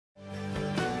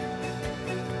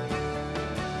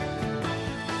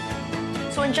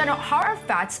So in general, how are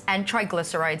fats and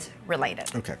triglycerides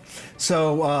related? Okay,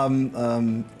 so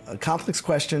a complex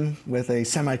question with a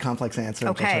semi-complex answer.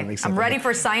 Okay, I'm ready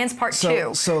for science part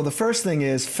two. So the first thing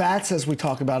is fats, as we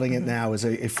talk about it now, is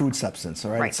a food substance,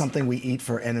 all right? It's something we eat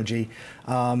for energy.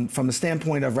 From the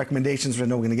standpoint of recommendations, which I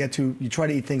know we're going to get to, you try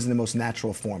to eat things in the most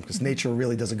natural form, because nature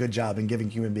really does a good job in giving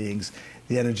human beings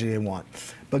the energy they want.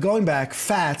 But going back,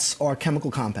 fats are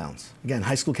chemical compounds. Again,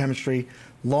 high school chemistry,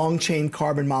 long-chain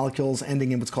carbon molecules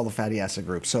ending in what's called a fatty acid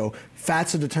group. So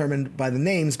fats are determined by the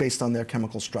names based on their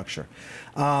chemical structure.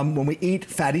 When we eat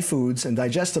fatty foods and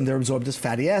digest them, they're absorbed as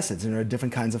fatty acids, and there are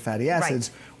different kinds of fatty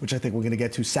acids, which I think we're going to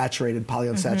get to: saturated,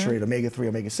 polyunsaturated, omega-3,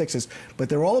 omega-6s, but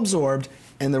they're all absorbed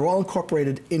and they're all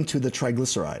incorporated into the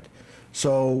triglyceride.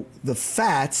 So the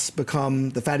fats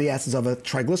become the fatty acids of a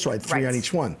triglyceride, 3 on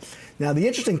each one. Now the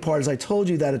interesting part is I told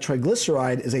you that a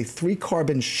triglyceride is a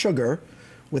 3-carbon sugar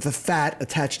with a fat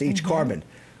attached to each carbon.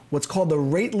 What's called the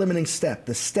rate-limiting step,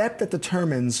 the step that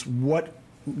determines what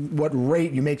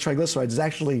rate you make triglycerides, is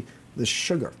actually the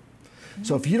sugar.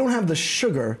 So if you don't have the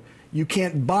sugar, you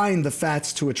can't bind the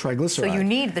fats to a triglyceride. So you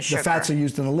need the sugar. The fats are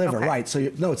used in the liver, right?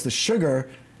 So no, it's the sugar.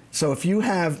 So if you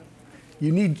have,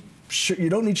 you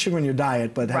don't need sugar in your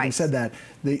diet, but having said that,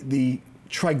 the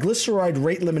triglyceride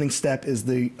rate-limiting step is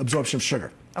the absorption of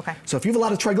sugar. Okay. So if you have a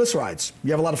lot of triglycerides,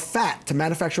 you have a lot of fat to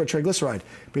manufacture a triglyceride.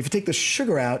 But if you take the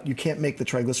sugar out, you can't make the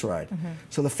triglyceride.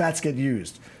 So the fats get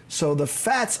used. So the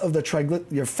fats of the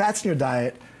your fats in your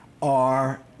diet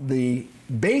are the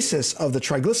basis of the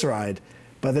triglyceride,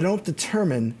 but they don't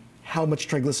determine how much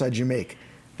triglycerides you make.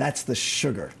 That's the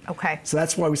sugar. Okay. So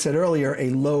that's why we said earlier a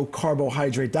low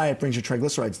carbohydrate diet brings your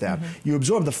triglycerides down. You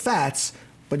absorb the fats,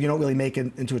 but you don't really make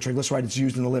it into a triglyceride. It's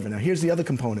used in the liver. Now here's the other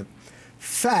component.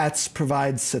 Fats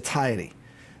provide satiety.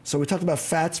 So we talked about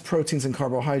fats, proteins, and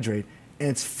carbohydrate, and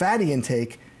it's fatty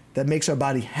intake that makes our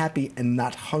body happy and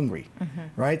not hungry,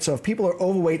 right? So if people are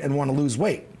overweight and want to lose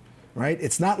weight, right,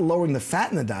 it's not lowering the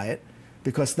fat in the diet,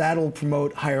 because that'll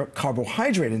promote higher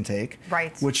carbohydrate intake,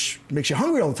 which makes you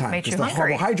hungry all the time, because the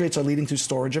carbohydrates are leading to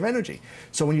storage of energy.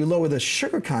 So when you lower the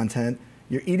sugar content,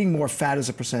 you're eating more fat as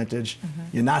a percentage,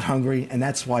 you're not hungry, and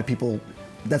that's why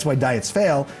diets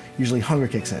fail. Usually hunger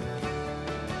kicks in.